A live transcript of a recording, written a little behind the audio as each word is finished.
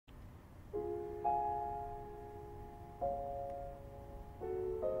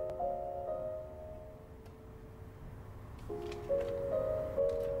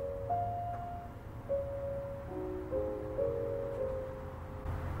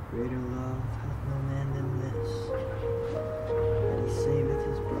Greater love hath no man than this, that he saveth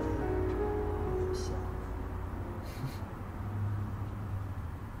his brother from himself.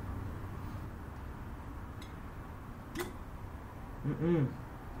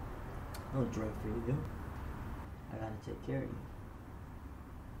 No drink for you. I gotta take care of you.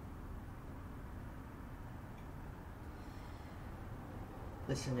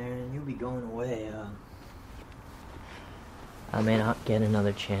 Listen, Aaron, you'll be going away. I may not get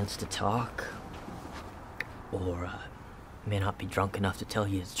another chance to talk, or may not be drunk enough to tell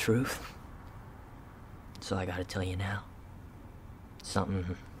you the truth. So I gotta tell you now.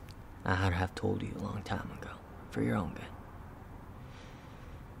 Something I had to have told you a long time ago, for your own good.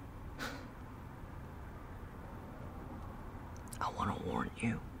 I want to warn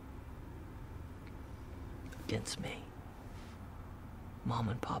you against me. Mom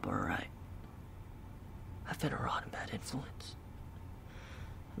and Papa are right. I've been a rotten bad influence.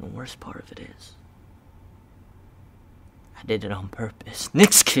 And the worst part of it is, I did it on purpose.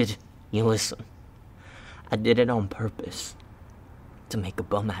 Nick's kid, you listen. I did it on purpose to make a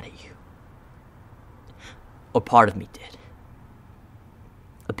bum out of you. Or part of me did.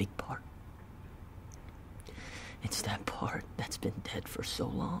 A big part. It's that part that's been dead for so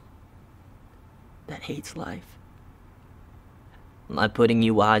long. That hates life. Am I putting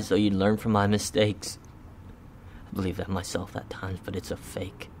you wise so you'd learn from my mistakes? I believe that myself at times, but it's a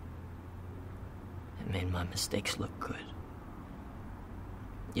fake. It made my mistakes look good.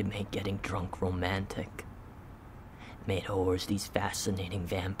 It made getting drunk romantic. It made whores these fascinating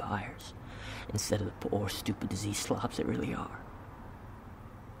vampires, instead of the poor, stupid disease slobs they really are.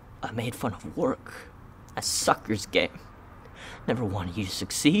 I made fun of work. A sucker's game. Never wanted you to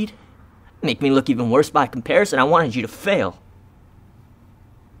succeed. Make me look even worse by comparison. I wanted you to fail.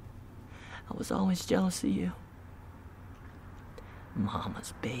 I was always jealous of you.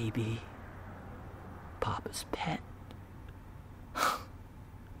 Mama's baby. Papa's pet.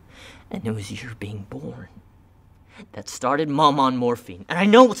 And it was your being born that started Mom on morphine. And I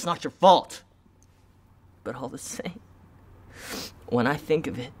know it's not your fault. But all the same, when I think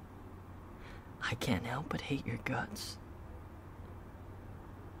of it, I can't help but hate your guts.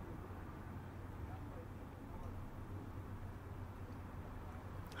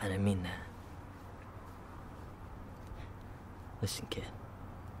 I didn't mean that. Listen, kid.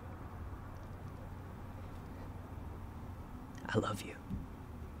 I love you.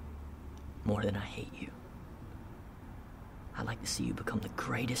 More than I hate you. I'd like to see you become the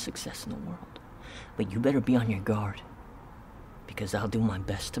greatest success in the world. But you better be on your guard. Because I'll do my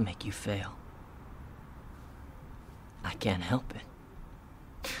best to make you fail. I can't help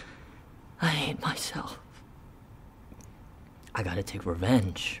it. I hate myself. I gotta take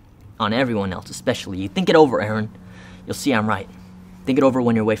revenge on everyone else, especially you. Think it over, Aaron. You'll see I'm right. Think it over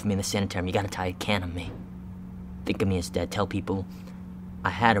when you're away from me in the sanitarium. You gotta tie a can of me. Think of me as dead. Tell people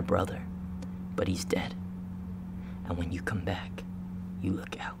I had a brother, but he's dead. And when you come back, you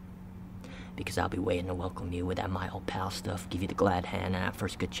look out. Because I'll be waiting to welcome you with that my old pal stuff, give you the glad hand, and at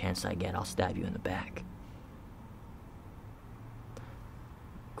first good chance I get, I'll stab you in the back.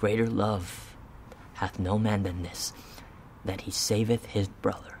 Greater love hath no man than this, that he saveth his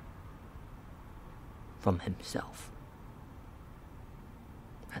brother from himself.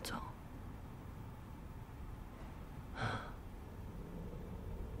 That's all.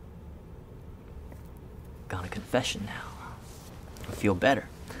 Got a confession now. I feel better.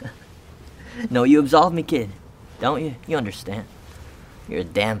 No, you absolve me, kid. Don't you? You understand. You're a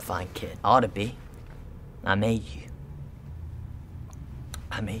damn fine kid. Ought to be. I made you.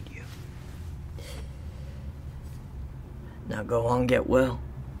 I made you. Now go on, get well.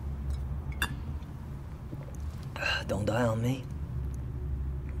 Don't die on me.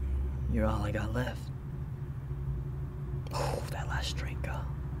 You're all I got left. Oh, that last drink,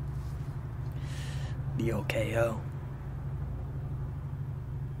 the OKO.